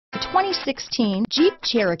2016 Jeep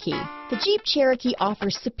Cherokee. The Jeep Cherokee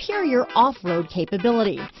offers superior off-road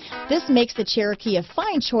capability. This makes the Cherokee a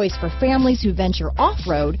fine choice for families who venture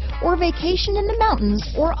off-road or vacation in the mountains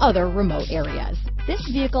or other remote areas. This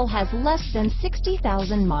vehicle has less than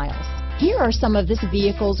 60,000 miles. Here are some of this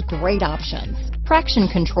vehicle's great options: traction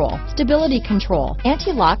control, stability control,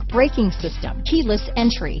 anti-lock braking system, keyless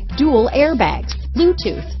entry, dual airbags,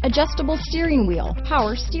 Bluetooth, adjustable steering wheel,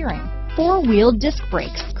 power steering, four-wheel disc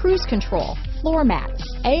brakes, cruise control, floor mats,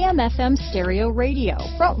 AM/FM stereo radio,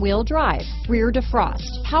 front-wheel drive, rear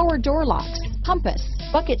defrost, power door locks, compass,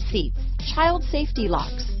 bucket seats, child safety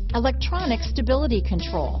locks, electronic stability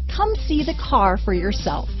control. Come see the car for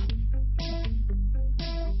yourself.